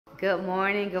Good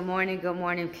morning, good morning, good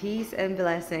morning. Peace and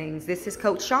blessings. This is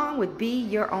Coach Shawn with Be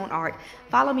Your Own Art.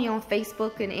 Follow me on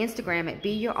Facebook and Instagram at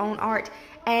Be Your Own Art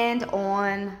and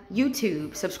on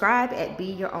YouTube. Subscribe at Be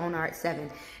Your Own Art 7.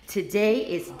 Today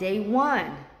is day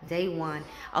one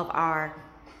of our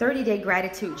 30-day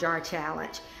gratitude jar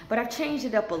challenge, but I've changed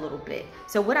it up a little bit.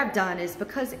 So what I've done is,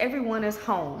 because everyone is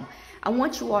home, I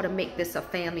want you all to make this a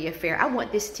family affair. I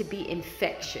want this to be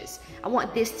infectious. I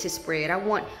want this to spread. I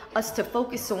want us to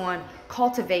focus on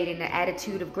cultivating the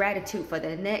attitude of gratitude for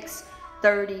the next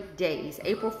 30 days,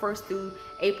 April 1st through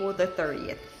April the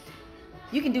 30th.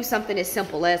 You can do something as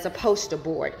simple as a poster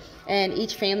board, and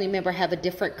each family member have a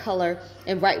different color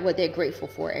and write what they're grateful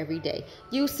for every day.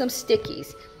 Use some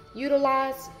stickies.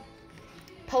 Utilize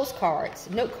postcards,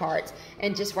 note cards,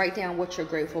 and just write down what you're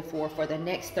grateful for the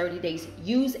next 30 days.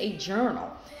 Use a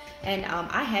journal. And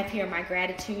I have here my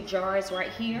gratitude jars right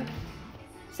here.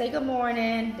 Say good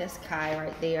morning. That's Kai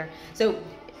right there. So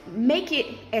make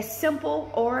it as simple,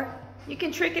 or you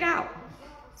can trick it out.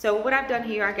 So what I've done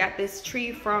here, I got this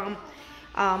tree from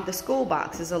the school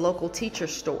box. It's a local teacher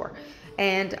store.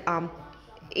 And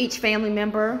each family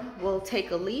member will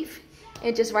take a leaf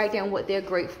and just write down what they're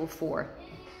grateful for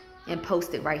and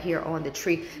post it right here on the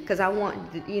tree. Because I want,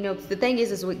 you know, the thing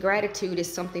is with gratitude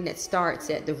is something that starts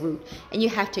at the root, and you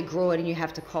have to grow it and you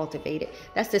have to cultivate it.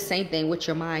 That's the same thing with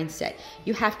your mindset.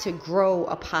 You have to grow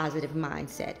a positive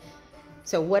mindset.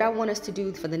 So what I want us to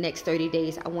do for the next 30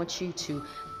 days, I want you to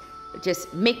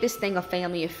just make this thing a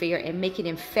family affair and make it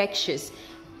infectious,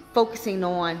 focusing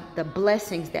on the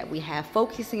blessings that we have,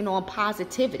 focusing on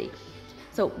positivity.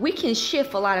 So we can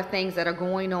shift a lot of things that are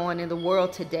going on in the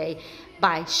world today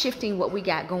by shifting what we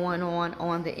got going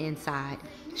on the inside,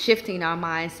 shifting our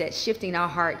mindset, shifting our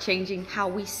heart, changing how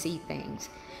we see things.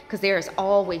 Because there is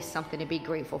always something to be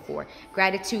grateful for.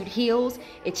 Gratitude heals,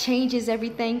 it changes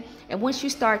everything. And once you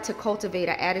start to cultivate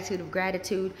an attitude of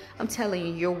gratitude, I'm telling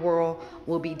you, your world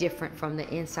will be different from the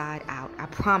inside out. I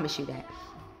promise you that.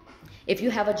 If you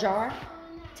have a jar,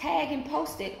 tag and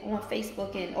post it on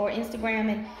Facebook or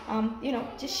Instagram, and you know,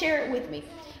 just share it with me.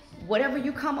 Whatever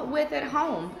you come up with at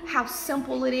home, how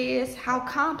simple it is, how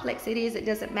complex it is, it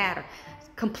doesn't matter.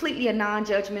 Completely a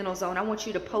non-judgmental zone. I want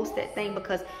you to post that thing,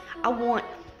 because I want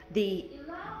the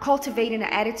cultivating an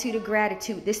attitude of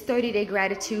gratitude, this 30-day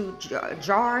gratitude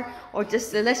jar, or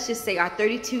just let's just say our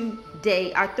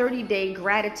 30-day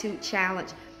gratitude challenge.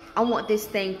 I want this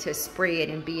thing to spread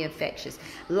and be infectious.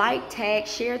 Like, tag,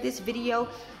 share this video.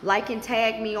 Like and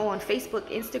tag me on Facebook,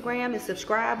 Instagram, and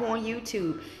subscribe on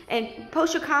YouTube. And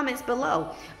post your comments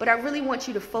below. But I really want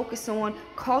you to focus on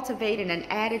cultivating an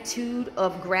attitude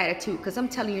of gratitude. Because I'm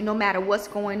telling you, no matter what's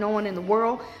going on in the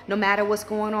world, no matter what's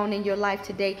going on in your life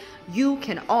today, you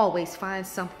can always find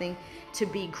something to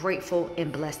be grateful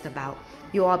and blessed about.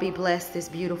 You all be blessed this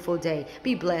beautiful day.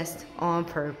 Be blessed on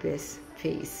purpose.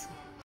 Peace.